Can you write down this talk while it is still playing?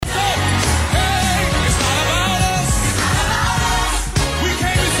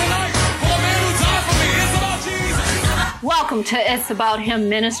Welcome to It's About Him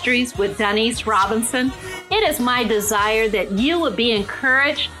Ministries with Denise Robinson. It is my desire that you would be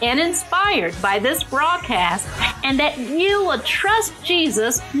encouraged and inspired by this broadcast, and that you will trust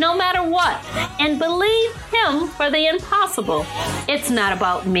Jesus no matter what and believe Him for the impossible. It's not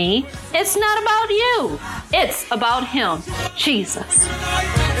about me. It's not about you. It's about Him, Jesus.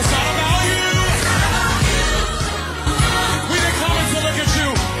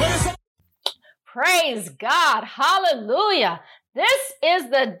 Praise God. Hallelujah. This is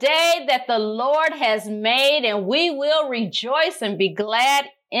the day that the Lord has made, and we will rejoice and be glad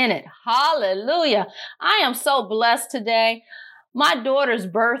in it. Hallelujah. I am so blessed today. My daughter's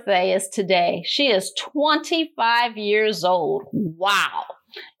birthday is today. She is 25 years old. Wow.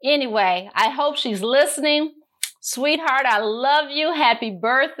 Anyway, I hope she's listening. Sweetheart, I love you. Happy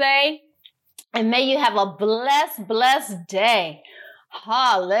birthday. And may you have a blessed day.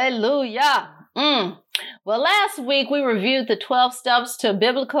 Hallelujah. Well, last week we reviewed the 12 steps to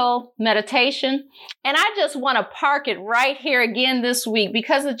biblical meditation, and I just want to park it right here again this week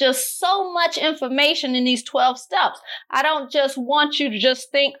because it's just so much information in these 12 steps. I don't just want you to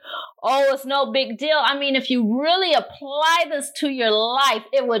just think, oh, it's no big deal. I mean, if you really apply this to your life,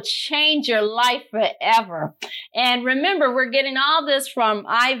 it would change your life forever. And remember, we're getting all this from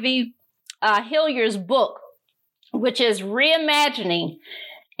Ivy Hilliard's book, which is Reimagining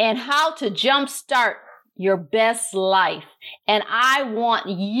and How to Jumpstart Your Best Life. And I want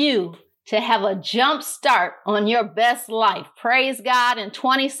you to have a jump start on your best life. Praise God. In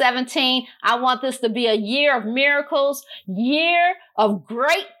 2017, I want this to be a year of miracles, year of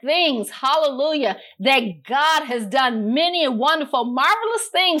great things. Hallelujah. That God has done many and wonderful, marvelous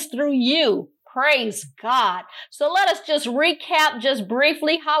things through you. Praise God. So let us just recap just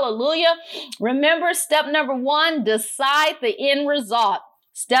briefly. Hallelujah. Remember, step number 1, decide the end result.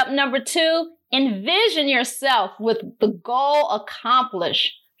 Step number 2, envision yourself with the goal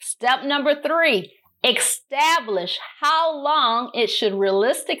accomplished. Step number 3, establish how long it should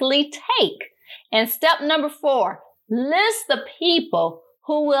realistically take. And step number 4, list the people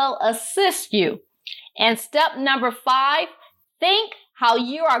who will assist you. And step number 5, think how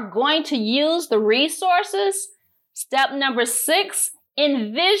you are going to use the resources. Step number 6,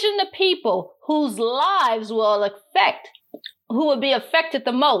 envision the people whose lives who will be affected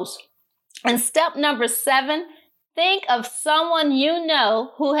the most. And step number 7, think of someone you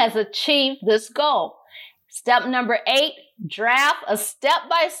know who has achieved this goal. Step number 8, draft a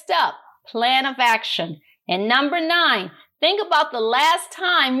step-by-step plan of action. And number 9, think about the last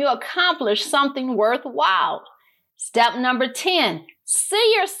time you accomplished something worthwhile. Step number 10,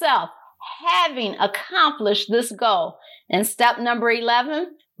 see yourself having accomplished this goal. And step number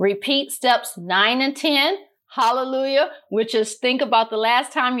 11, repeat steps 9 and 10. Hallelujah, which is think about the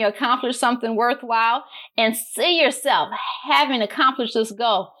last time you accomplished something worthwhile and see yourself having accomplished this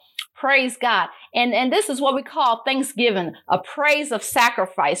goal. Praise God. And this is what we call Thanksgiving, a praise of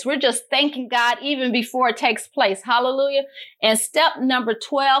sacrifice. We're just thanking God even before it takes place. Hallelujah. And step number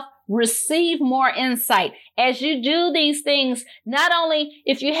 12, receive more insight. As you do these things, not only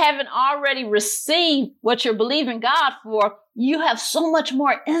if you haven't already received what you're believing God for, you have so much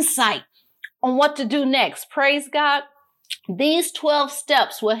more insight on what to do next. Praise God. These 12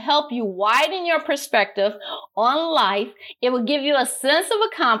 steps will help you widen your perspective on life. It will give you a sense of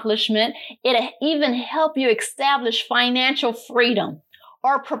accomplishment. It'll even help you establish financial freedom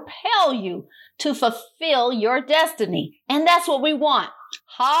or propel you to fulfill your destiny. And that's what we want.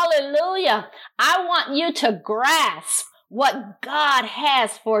 Hallelujah. I want you to grasp what God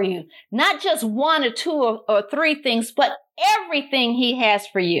has for you. Not just 1 or 2 or 3 things, but everything He has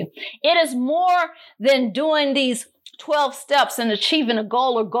for you. It is more than doing these 12 steps and achieving a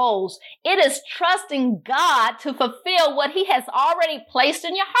goal or goals. It is trusting God to fulfill what He has already placed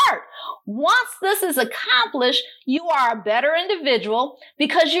in your heart. Once this is accomplished, you are a better individual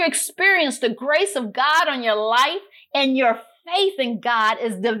because you experience the grace of God on your life, and your faith in God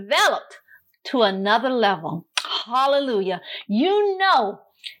is developed to another level. Hallelujah. You know,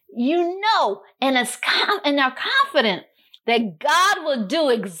 and are confident that God will do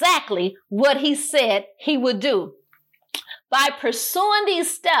exactly what He said He would do. By pursuing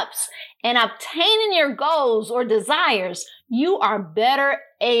these steps and obtaining your goals or desires, you are better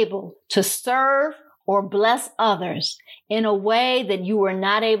able to serve or bless others in a way that you were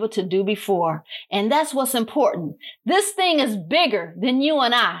not able to do before. And that's what's important. This thing is bigger than you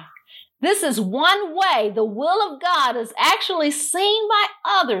and I. This is one way the will of God is actually seen by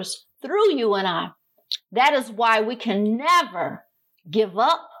others through you and I. That is why we can never give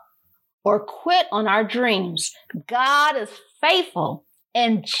up or quit on our dreams. God is faithful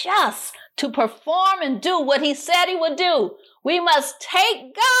and just to perform and do what he said he would do. We must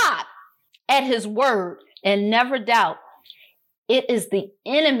take God at his word and never doubt. It is the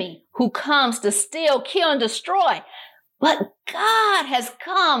enemy who comes to steal, kill, and destroy. But God has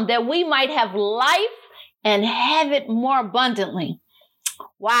come that we might have life and have it more abundantly.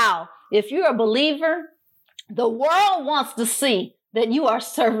 Wow. If you're a believer, the world wants to see that you are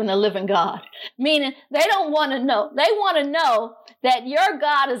serving a living God. Meaning they don't want to know. They want to know that your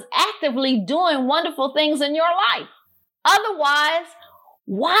God is actively doing wonderful things in your life. Otherwise,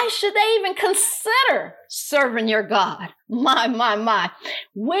 why should they even consider serving your God? My.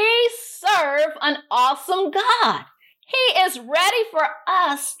 We serve an awesome God. He is ready for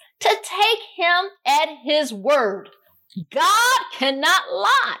us to take him at his word. God cannot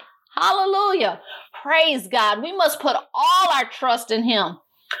lie. Hallelujah. Praise God. We must put all our trust in him.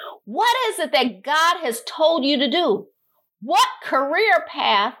 What is it that God has told you to do? What career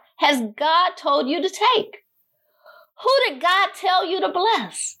path has God told you to take? Who did God tell you to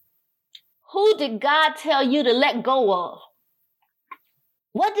bless? Who did God tell you to let go of?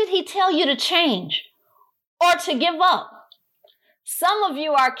 What did he tell you to change or to give up? Some of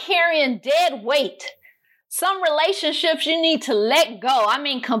you are carrying dead weight. Some relationships you need to let go.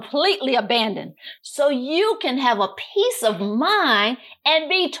 Completely abandon, so you can have a peace of mind and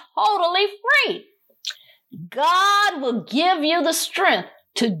be totally free. God will give you the strength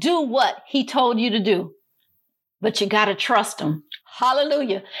to do what he told you to do. But you got to trust him.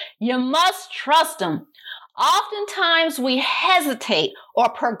 Hallelujah. You must trust him. Oftentimes we hesitate or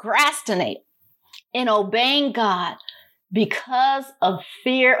procrastinate in obeying God because of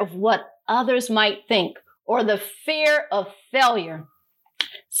fear of what others might think or the fear of failure.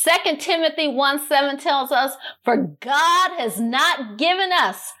 2 Timothy 1:7 tells us, "For God has not given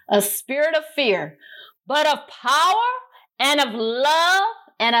us a spirit of fear, but of power and of love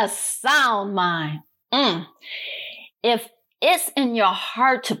and a sound mind." If it's in your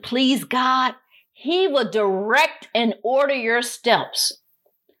heart to please God, he will direct and order your steps.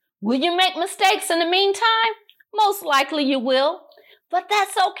 Will you make mistakes in the meantime? Most likely you will, but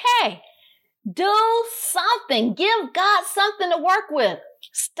that's okay. Do something. Give God something to work with.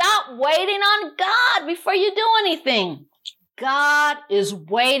 Stop waiting on God before you do anything. God is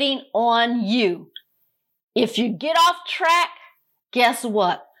waiting on you. If you get off track, guess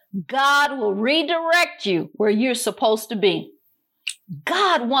what? God will redirect you where you're supposed to be.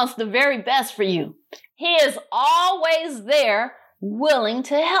 God wants the very best for you. He is always there, willing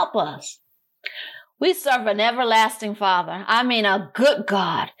to help us. We serve an everlasting Father. A good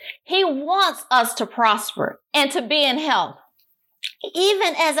God. He wants us to prosper and to be in health.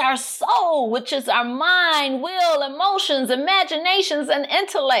 Even as our soul, which is our mind, will, emotions, imaginations, and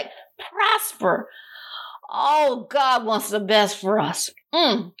intellect, prosper. Oh, God wants the best for us.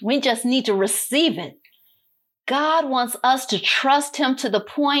 We just need to receive it. God wants us to trust him to the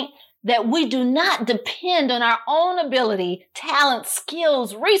point that we do not depend on our own ability, talent,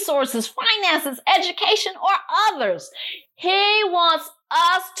 skills, resources, finances, education, or others. He wants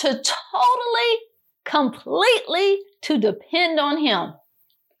us to totally, completely to depend on him.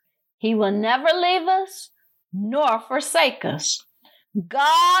 He will never leave us nor forsake us.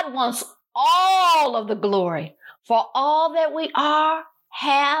 God wants all of the glory for all that we are,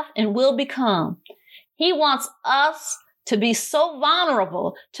 have, and will become. He wants us to be so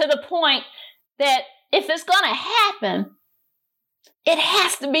vulnerable to the point that if it's going to happen, it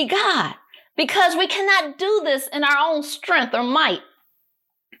has to be God, because we cannot do this in our own strength or might.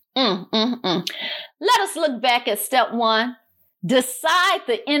 Let us look back at step 1. Decide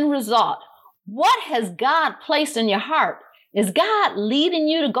the end result. What has God placed in your heart? Is God leading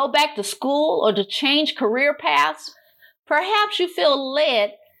you to go back to school or to change career paths? Perhaps you feel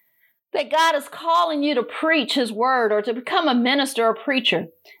led that God is calling you to preach his word or to become a minister or preacher.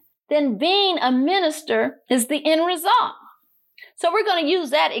 Then being a minister is the end result. So we're going to use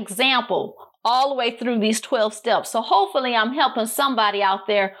that example all the way through these 12 steps. So hopefully I'm helping somebody out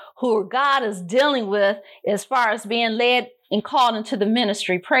there who God is dealing with as far as being led and called into the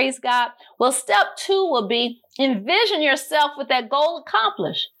ministry. Praise God. Well, step 2 will be envision yourself with that goal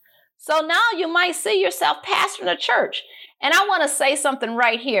accomplished. So now you might see yourself pastoring a church. And I want to say something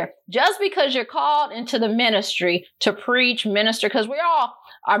right here. Just because you're called into the ministry to preach, minister, because we all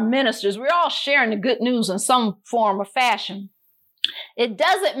are ministers, we're all sharing the good news in some form or fashion. It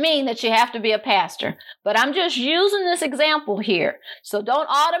doesn't mean that you have to be a pastor, but I'm just using this example here. So don't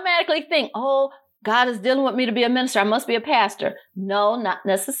automatically think, oh, God is dealing with me to be a minister, I must be a pastor. No, not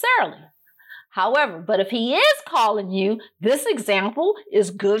necessarily. However, but if he is calling you, this example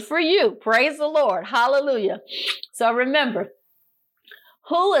is good for you. Praise the Lord. Hallelujah. So remember,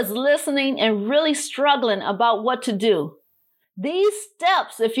 who is listening and really struggling about what to do. These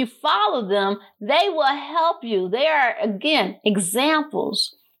steps, if you follow them, they will help you. They are, again,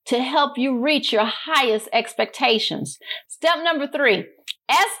 examples to help you reach your highest expectations. Step number 3,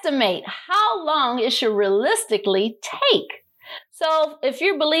 estimate how long it should realistically take. So if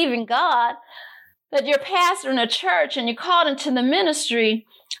you believe in God, that you're pastoring a church and you're called into the ministry,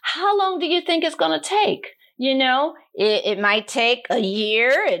 how long do you think it's going to take? You know, it might take a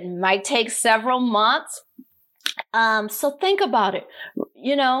year. It might take several months. So think about it,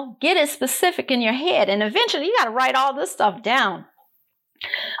 you know, get it specific in your head. And eventually you got to write all this stuff down.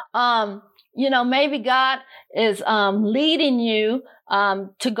 You know, maybe God is leading you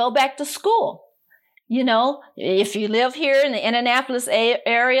to go back to school. You know, if you live here in the Indianapolis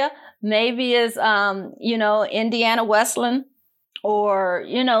area, maybe it's, you know, Indiana Wesleyan, or,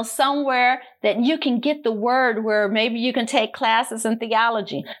 you know, somewhere that you can get the word where maybe you can take classes in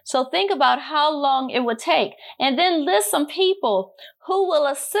theology. So think about how long it would take, and then list some people who will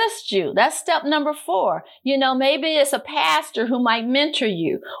assist you. That's step number 4. You know, maybe it's a pastor who might mentor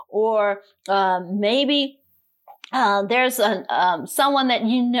you, or maybe there's someone that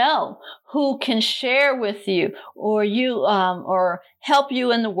you know who can share with you, or or help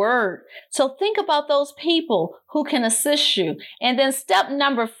you in the word. So think about those people who can assist you. And then step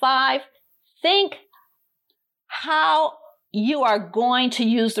number 5, think how you are going to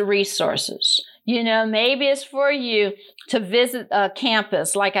use the resources. You know, maybe it's for you to visit a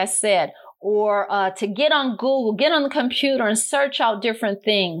campus, like I said, or to get on Google, get on the computer and search out different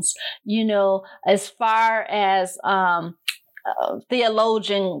things, you know, as far as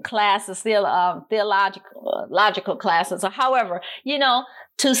theologian classes, theological classes, or however, you know,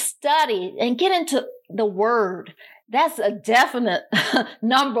 to study and get into the word. That's a definite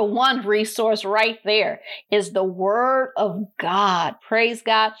number 1 resource right there, is the word of God. Praise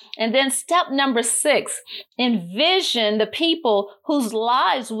God. And then step number 6, envision the people whose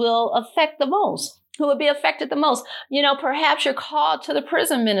lives will affect the most, who will be affected the most. You know, perhaps you're called to the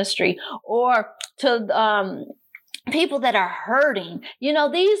prison ministry, or to people that are hurting. You know,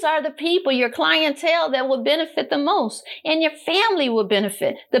 these are the people, your clientele, that will benefit the most, and your family will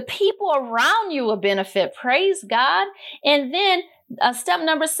benefit. The people around you will benefit. Praise God. And then step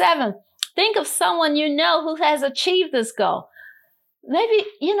number 7, think of someone you know who has achieved this goal. Maybe,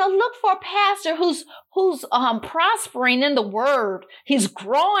 you know, look for a pastor who's prospering in the word. He's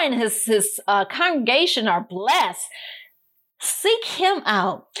growing. His congregation are blessed. Seek him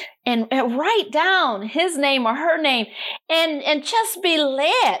out and write down his name or her name, and just be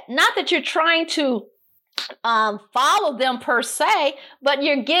led. Not that you're trying to follow them per se, but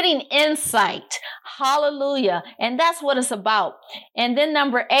you're getting insight. Hallelujah. And that's what it's about. And then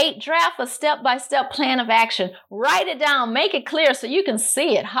number 8, draft a step-by-step plan of action. Write it down, make it clear so you can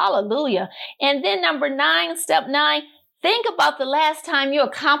see it. Hallelujah. And then number 9, step 9, think about the last time you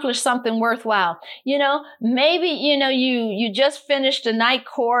accomplished something worthwhile. You know, maybe, you know, you just finished a night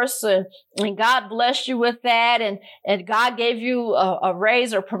course, and God blessed you with that, and God gave you a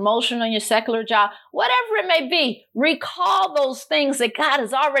raise or promotion on your secular job. Whatever it may be, recall those things that God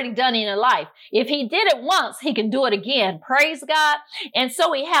has already done in your life. If he did it once, he can do it again. Praise God. And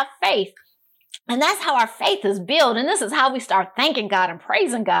so we have faith. And that's how our faith is built. And this is how we start thanking God and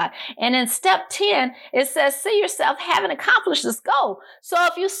praising God. And in step 10, it says, see yourself having accomplished this goal. So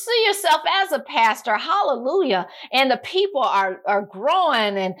if you see yourself as a pastor, hallelujah, and the people are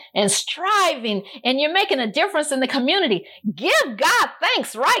growing and striving, and you're making a difference in the community, give God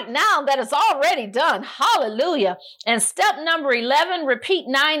thanks right now that it's already done. Hallelujah. And step number 11, repeat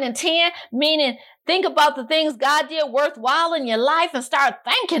 9 and 10, meaning think about the things God did worthwhile in your life and start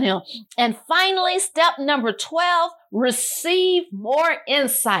thanking him. And finally, step number 12, receive more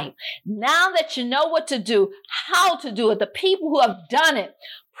insight. Now that you know what to do, how to do it, the people who have done it,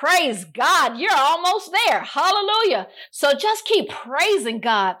 praise God, you're almost there. Hallelujah. So just keep praising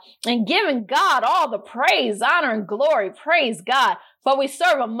God and giving God all the praise, honor, and glory. Praise God. For we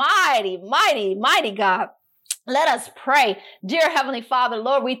serve a mighty, mighty, mighty God. Let us pray. Dear Heavenly Father,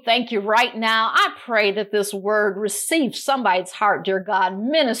 Lord, we thank you right now. I pray that this word receives somebody's heart, dear God.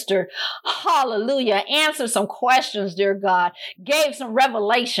 Minister, hallelujah. Answer some questions, dear God. Gave some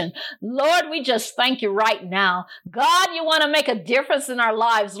revelation. Lord, we just thank you right now. God, you want to make a difference in our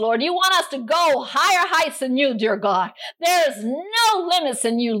lives, Lord. You want us to go higher heights in you, dear God. There is no limits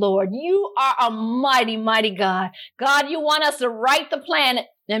in you, Lord. You are a mighty, mighty God. God, you want us to write the plan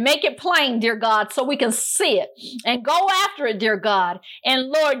and make it plain, dear God, so we can see it and go after it, dear God. And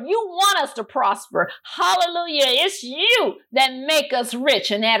Lord, you want us to prosper. Hallelujah. It's you that make us rich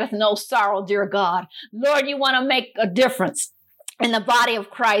and addeth no sorrow, dear God. Lord, you want to make a difference. in the body of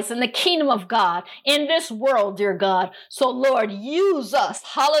Christ, in the kingdom of God, in this world, dear God. So, Lord, use us.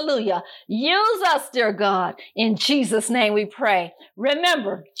 Hallelujah. Use us, dear God. In Jesus' name we pray.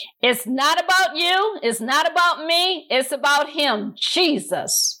 Remember, it's not about you. It's not about me. It's about him,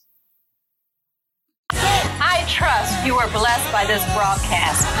 Jesus. I trust you were blessed by this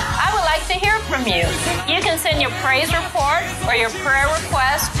broadcast. I would like to hear from you. You can send your praise report or your prayer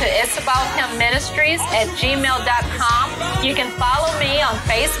request to it'saboutHimMinistries@gmail.com. You can follow me on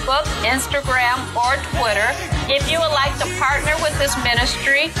Facebook, Instagram, or Twitter. If you would like to partner with this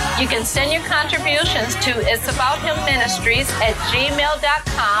ministry, you can send your contributions to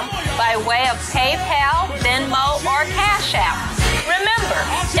it'saboutHimMinistries@gmail.com by way of PayPal, Venmo, or Cash App. Remember,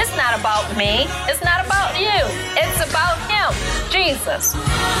 it's not about me. It's not about you. It's about him, Jesus. We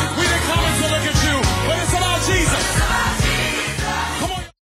didn't come to look at you, but it's about Jesus.